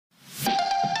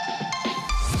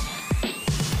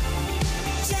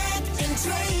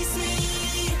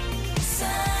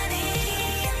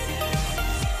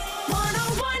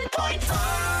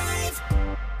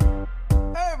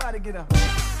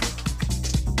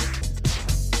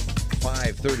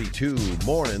5:32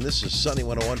 morning. This is Sunny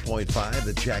 101.5,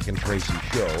 the Jack and Tracy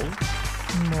Show.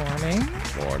 Morning.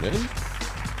 Morning.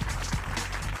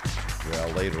 Well,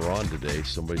 later on today,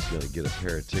 somebody's going to get a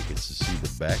pair of tickets to see the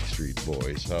Backstreet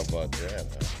Boys. How about that?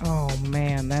 Huh? Oh,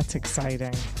 man, that's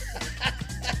exciting.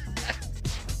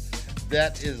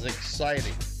 That is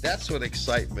exciting. That's what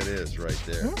excitement is right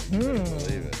there. You better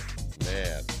believe it.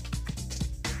 Man.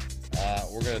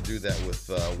 We're going to do that with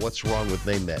What's Wrong with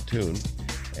Name That Tune.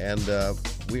 And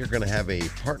we are going to have a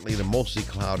partly to mostly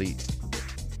cloudy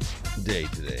day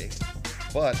today.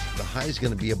 But the high is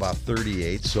going to be about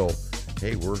 38. So,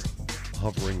 hey, we're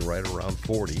hovering right around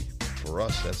 40. For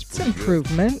us, that's pretty It's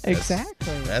improvement. good.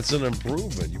 Exactly. That's an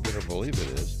improvement. You better believe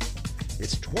it is.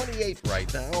 It's 28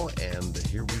 right now, and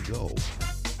here we go.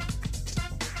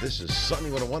 This is Sunny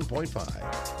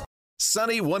 101.5.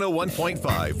 Sunny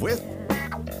 101.5 with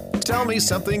Tell Me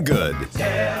Something Good.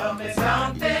 Tell me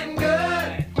something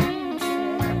good.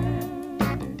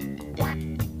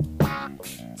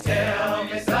 Tell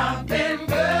me something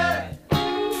good.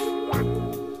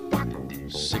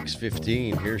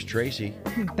 6:15. Here's Tracy.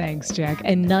 Thanks, Jack.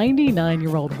 A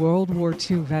 99-year-old World War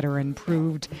II veteran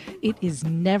proved it is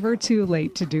never too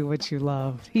late to do what you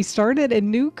love. He started a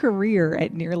new career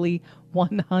at nearly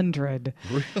 100.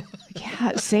 Really?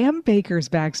 Yeah, Sam Baker's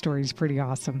backstory is pretty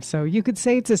awesome. So you could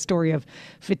say it's a story of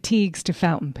fatigues to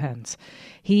fountain pens.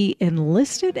 He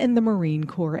enlisted in the Marine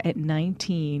Corps at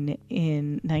 19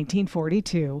 in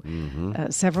 1942,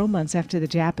 several months after the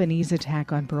Japanese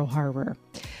attack on Pearl Harbor.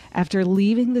 After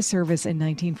leaving the service in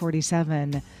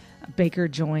 1947, Baker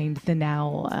joined the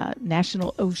now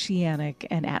National Oceanic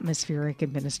and Atmospheric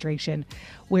Administration,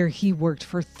 where he worked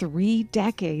for 3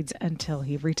 decades until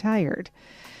he retired.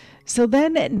 So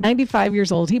then at 95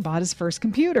 years old, he bought his first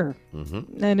computer.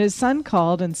 And his son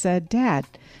called and said, "Dad,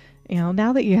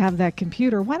 now that you have that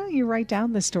computer, why don't you write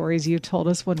down the stories you told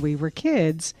us when we were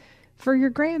kids for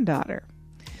your granddaughter?"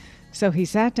 So he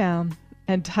sat down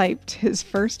and typed his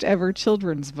first ever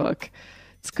children's book.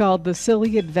 It's called The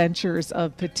Silly Adventures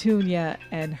of Petunia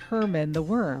and Herman the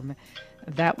Worm.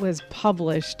 That was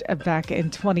published back in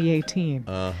 2018.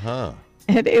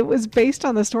 And it was based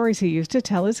on the stories he used to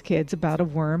tell his kids about a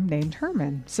worm named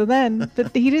Herman. So then,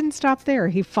 but he didn't stop there.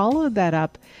 He followed that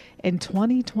up in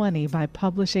 2020 by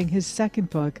publishing his second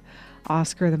book,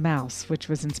 Oscar the Mouse, which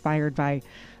was inspired by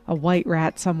a white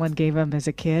rat someone gave him as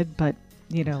a kid. But,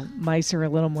 mice are a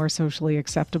little more socially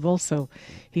acceptable. So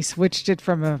he switched it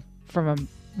from a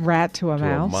rat to a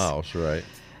mouse. A mouse, right.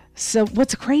 So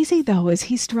what's crazy, though, is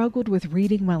he struggled with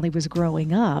reading while he was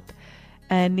growing up.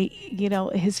 And,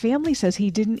 his family says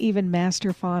he didn't even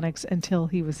master phonics until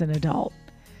he was an adult.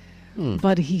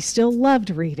 But he still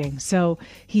loved reading. So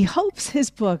he hopes his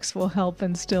books will help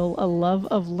instill a love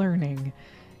of learning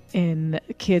in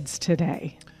kids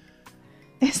today.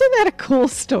 Isn't that a cool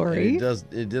story?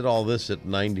 It did all this at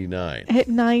 99. At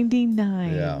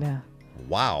 99. Yeah.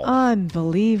 Wow.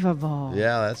 Unbelievable.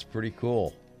 Yeah, that's pretty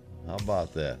cool. How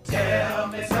about that? Tell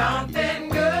me something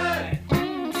good.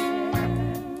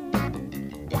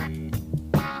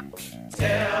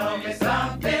 Tell me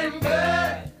something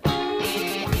good.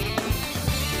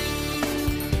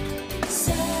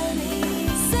 Sunny,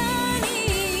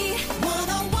 sunny,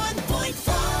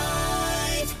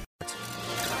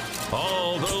 101.5.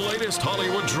 All the latest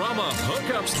Hollywood drama,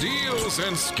 hookups, deals,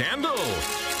 and scandal.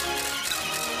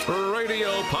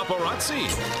 Radio Paparazzi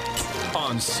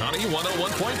on Sunny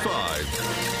 101.5.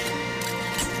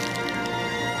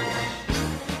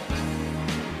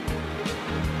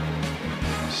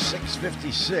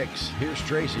 6:56. Here's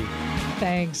Tracy.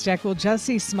 Thanks, Jack. Well,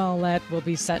 Jussie Smollett will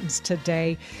be sentenced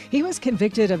today. He was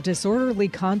convicted of disorderly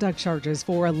conduct charges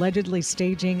for allegedly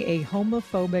staging a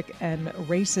homophobic and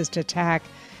racist attack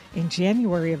in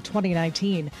January of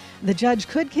 2019. The judge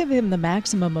could give him the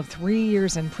maximum of 3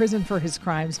 years in prison for his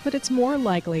crimes, but it's more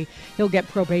likely he'll get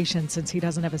probation since he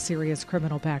doesn't have a serious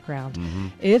criminal background.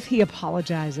 If he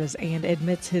apologizes and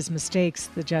admits his mistakes,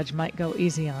 the judge might go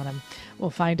easy on him. We'll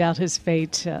find out his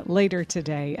fate later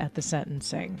today at the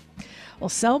sentencing. Well,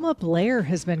 Selma Blair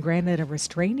has been granted a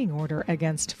restraining order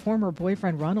against former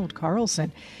boyfriend Ronald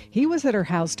Carlson. He was at her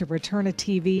house to return a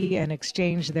TV and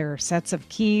exchange their sets of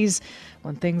keys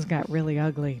when things got really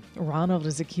ugly. Ronald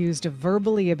is accused of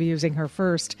verbally abusing her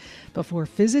first before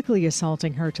physically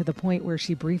assaulting her to the point where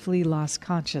she briefly lost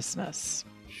consciousness.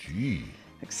 Gee.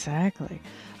 Exactly.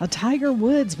 Tiger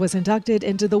Woods was inducted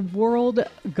into the World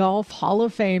Golf Hall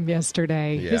of Fame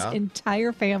yesterday. His Yeah.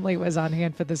 entire family was on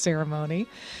hand for the ceremony.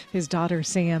 His daughter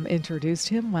Sam introduced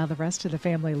him while the rest of the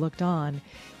family looked on.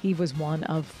 He was one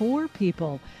of 4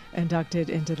 people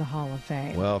inducted into the Hall of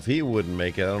Fame. Well, if he wouldn't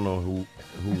make it, I don't know who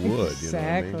would.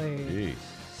 Exactly. You know what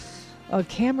I mean?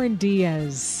 Cameron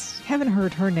Diaz, haven't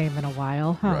heard her name in a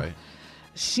while, huh? Right.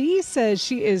 She says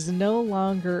she is no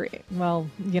longer,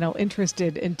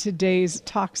 interested in today's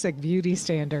toxic beauty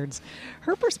standards.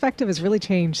 Her perspective has really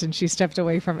changed since she stepped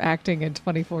away from acting in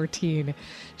 2014.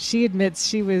 She admits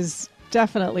she was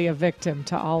definitely a victim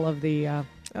to all of the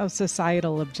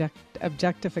societal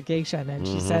objectification. And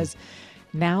she says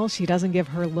now she doesn't give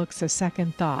her looks a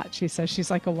second thought. She says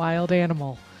she's like a wild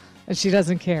animal and she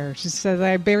doesn't care. She says,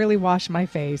 I barely wash my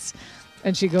face.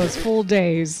 And she goes full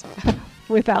days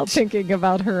without thinking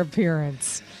about her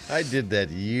appearance. I did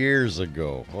that years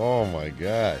ago. Oh my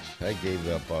gosh. I gave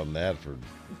up on that for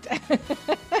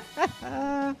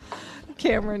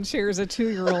Cameron shares a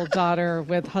 2-year-old daughter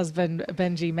with husband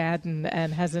Benji Madden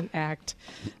and hasn't acted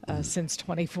since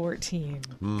 2014.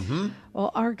 Mm-hmm.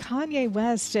 Well, are Kanye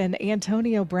West and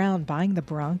Antonio Brown buying the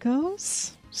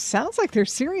Broncos? Sounds like they're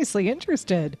seriously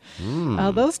interested.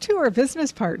 Those 2 are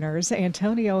business partners.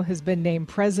 Antonio has been named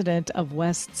president of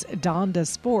West's Donda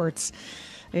Sports.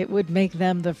 It would make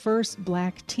them the first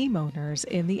black team owners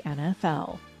in the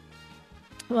NFL.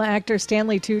 Well, actor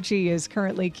Stanley Tucci is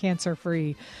currently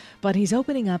cancer-free, but he's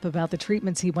opening up about the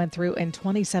treatments he went through in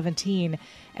 2017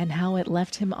 and how it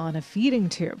left him on a feeding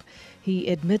tube. He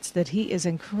admits that he is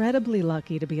incredibly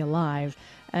lucky to be alive,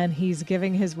 and he's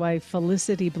giving his wife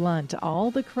Felicity Blunt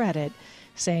all the credit,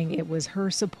 saying it was her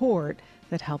support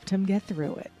that helped him get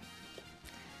through it.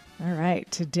 All right,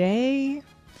 today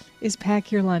is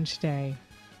Pack Your Lunch Day.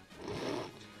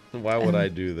 Why would I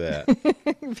do that?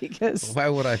 Because Why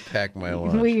would I pack my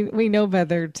lunch? we know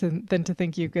better than to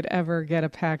think you could ever get a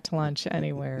packed lunch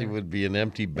anywhere. It would be an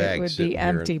empty bag. It would sitting be here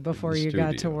empty in before the you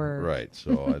got to studio. work. Right.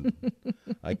 So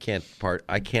I can't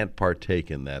partake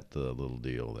in that little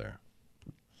deal there.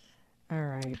 All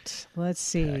right, let's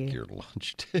see. Pack your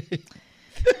lunch day.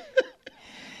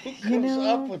 Who comes You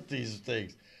know- up with these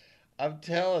things? I'm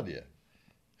telling you.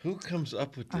 Who comes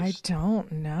up with this? I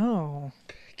don't know.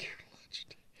 Pack your lunch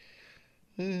day.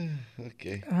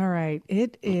 Okay. All right,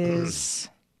 it is.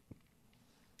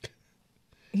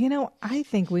 I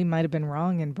think we might have been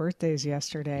wrong in birthdays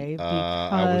yesterday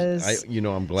because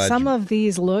I'm glad some of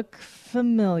these look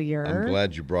familiar. I'm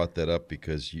glad you brought that up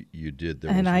because you did.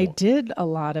 And I did a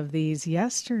lot of these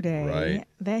yesterday. Right.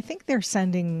 I think they're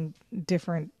sending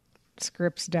different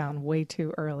scripts down way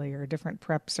too early or different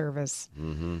prep service.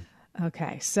 Mm-hmm.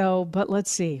 Okay, but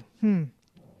let's see.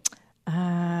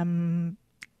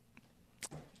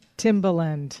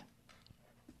 Timbaland.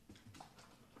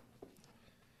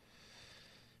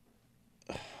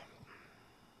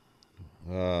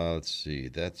 Let's see.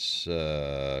 That's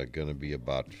going to be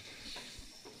about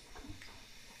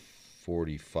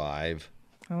 45.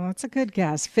 Oh, that's a good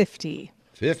guess. 50.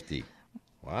 50.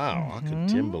 Wow. How could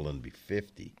Timbaland be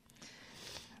 50?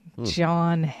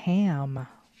 John Hamm.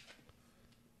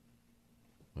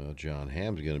 Well, John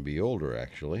Hamm's going to be older,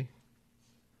 actually.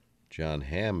 John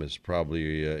Hamm is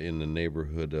probably in the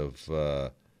neighborhood of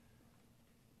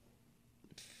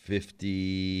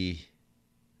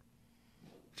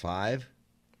 55.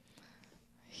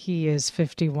 He is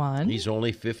 51. He's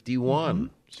only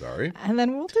 51. Sorry. And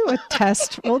then we'll do a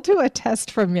test. We'll do a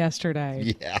test from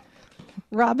yesterday. Yeah.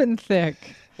 Robin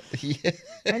Thicke. Yeah.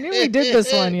 I knew we did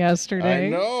this one yesterday. I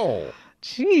know.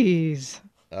 Jeez.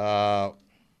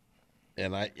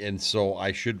 And so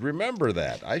I should remember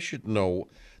that. I should know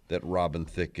that Robin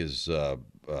Thicke is well,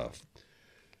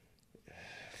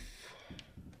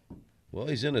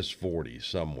 he's in his 40s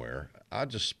somewhere. I'll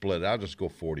just go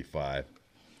 45.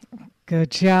 Good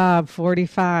job.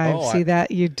 45. Oh, See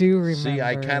that? You do remember. See,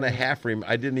 I kind of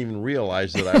I didn't even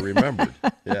realize that I remembered.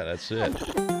 Yeah, that's it.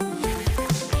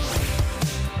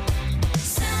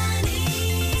 Sunny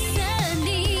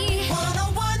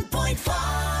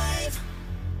 101.5.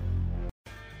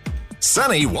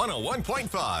 Sunny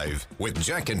 101.5 with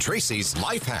Jack and Tracy's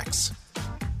Life Hacks.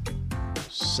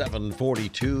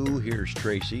 7:42. Here's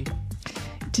Tracy.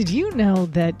 Did you know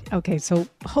that? Okay, so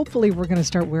hopefully we're going to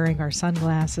start wearing our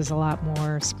sunglasses a lot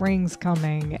more. Spring's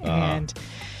coming. And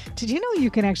did you know you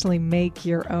can actually make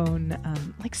your own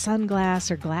like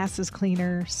sunglass or glasses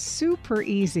cleaner? Super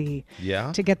easy.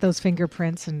 Yeah? To get those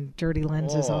fingerprints and dirty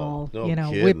lenses Oh, all,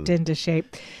 no whipped kidding. into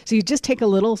shape. So you just take a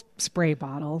little spray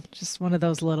bottle, just one of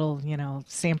those little,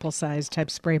 sample size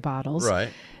type spray bottles.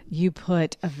 Right. You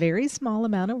put a very small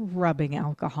amount of rubbing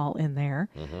alcohol in there,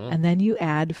 and then you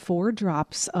add 4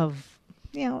 drops of,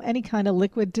 any kind of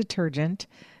liquid detergent.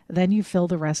 Then you fill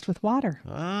the rest with water.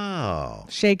 Oh.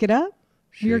 Shake it up.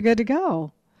 You're good to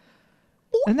go.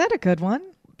 Isn't that a good one?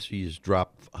 So you just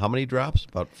drop, how many drops?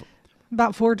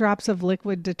 About 4 drops of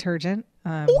liquid detergent,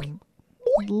 a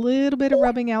little bit of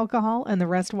rubbing alcohol, and the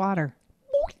rest water.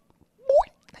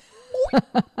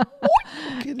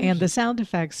 And the sound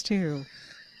effects, too.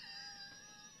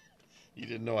 You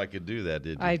didn't know I could do that,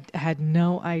 did you? I had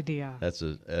no idea. That's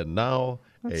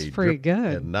pretty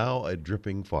good. And now a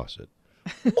dripping faucet.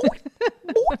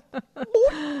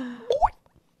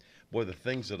 Boy, the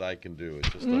things that I can do, it's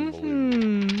just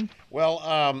unbelievable. Well,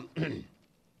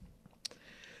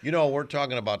 we're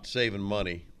talking about saving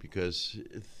money because,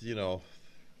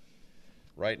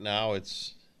 right now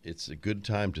it's a good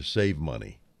time to save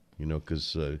money,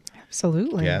 because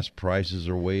absolutely gas prices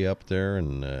are way up there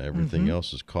and everything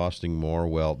else is costing more.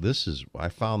 Well, I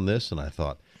found this and I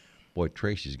thought, boy,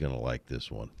 Tracy's going to like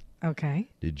this one. Okay.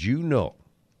 Did you know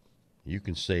you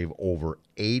can save over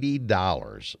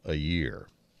 $80 a year?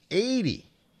 80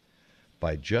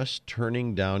 by just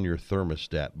turning down your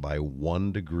thermostat by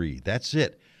 1 degree. That's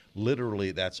it.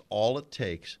 Literally, that's all it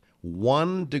takes.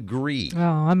 1 degree. Oh,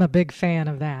 I'm a big fan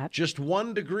of that. Just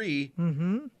 1 degree,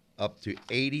 up to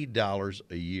 $80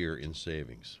 a year in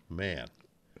savings. Man.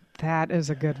 That is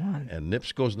a good one. And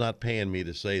NIPSCO's not paying me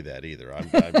to say that either.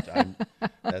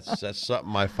 That's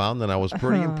something I found, and I was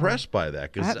pretty impressed by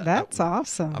that. That's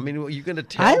awesome. I mean, you're going to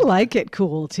tell. I like it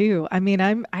cool too. I mean,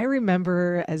 I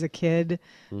remember as a kid,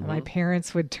 my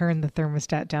parents would turn the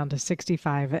thermostat down to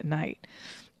 65 at night.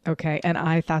 Okay, and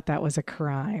I thought that was a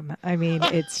crime. I mean,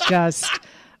 it's just.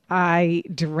 I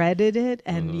dreaded it.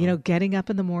 And, getting up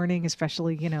in the morning,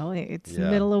 especially, it's the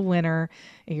middle of winter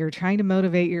and you're trying to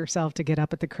motivate yourself to get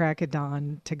up at the crack of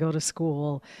dawn to go to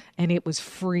school. And it was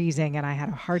freezing and I had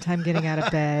a hard time getting out of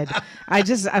bed. I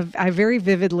very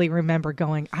vividly remember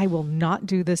going, I will not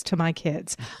do this to my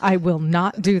kids. I will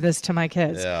not do this to my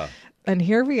kids. Yeah. And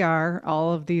here we are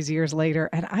all of these years later.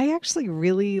 And I actually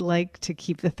really like to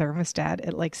keep the thermostat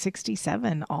at like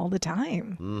 67 all the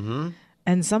time. Mm-hmm.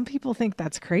 And some people think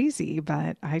that's crazy,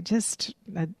 but I just,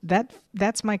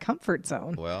 that's my comfort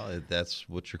zone. Well, that's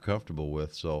what you're comfortable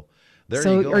with. So you go.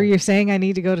 So are you saying I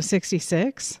need to go to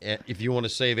 66? If you want to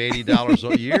save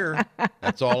 $80 a year,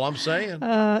 that's all I'm saying.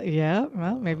 Yeah,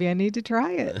 well, maybe I need to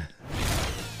try it.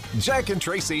 Jack and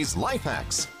Tracy's Life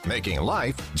Hacks, making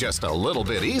life just a little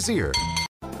bit easier.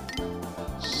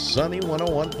 Sunny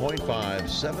 101.5,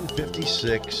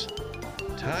 756.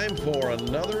 Time for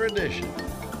another edition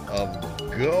of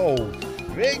Go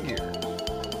Figure.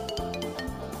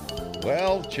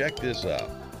 Well, check this out.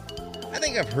 I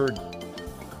think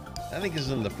this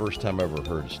isn't the first time I've ever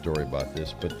heard a story about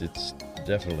this, but it's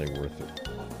definitely worth it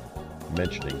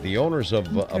mentioning. The owners of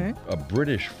a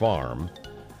British farm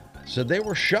said they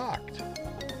were shocked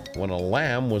when a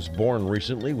lamb was born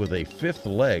recently with a 5th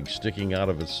leg sticking out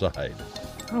of its side.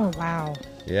 Oh, wow.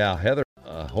 Yeah, Heather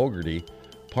Hogarty,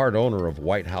 part owner of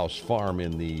White House Farm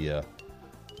in the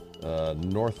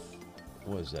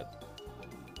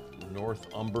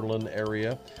Northumberland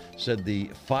area, said the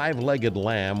 5-legged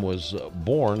lamb was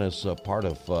born as a part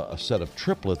of a set of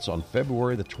triplets on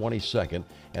February the 22nd,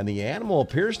 and the animal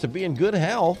appears to be in good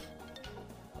health.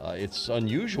 It's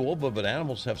unusual, but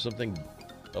animals have something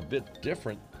a bit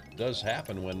different. It does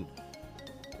happen when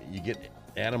you get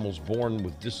animals born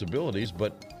with disabilities,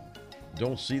 but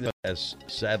don't see them as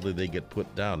sadly they get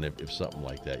put down if something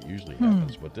like that usually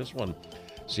happens. But this one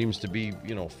seems to be,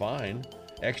 fine.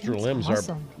 Extra That's limbs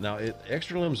awesome.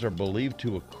 extra limbs are believed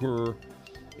to occur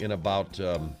in about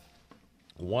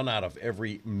 1 out of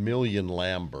every 1,000,000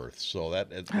 lamb births. So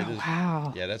it is.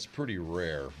 Wow. Yeah, that's pretty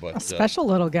rare. But A special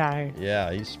little guy.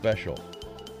 yeah, he's special.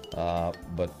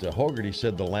 But Hogarty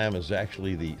said the lamb is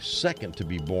actually the second to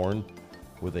be born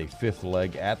with a 5th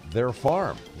leg at their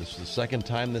farm. This is the second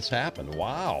time this happened.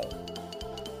 Wow.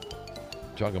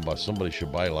 Talking about somebody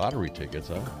should buy lottery tickets,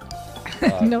 huh?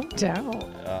 No doubt.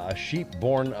 A sheep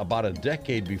born about a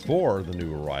decade before the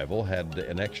new arrival had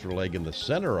an extra leg in the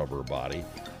center of her body.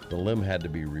 The limb had to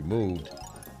be removed,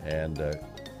 and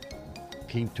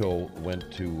Pinto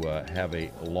went to have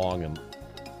a long and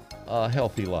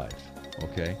healthy life.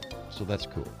 Okay, so that's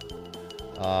cool.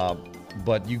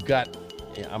 But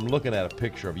I'm looking at a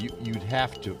picture of you. You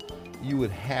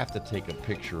would have to take a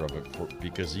picture of it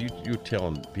because you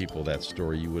telling people that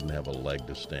story, you wouldn't have a leg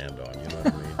to stand on. You know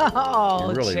what I mean?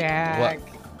 Oh, really, Jack.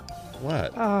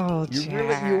 What? Oh, you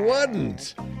Jack. You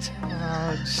wouldn't.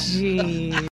 Oh,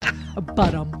 gee.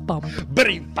 Bum.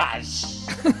 Very fast.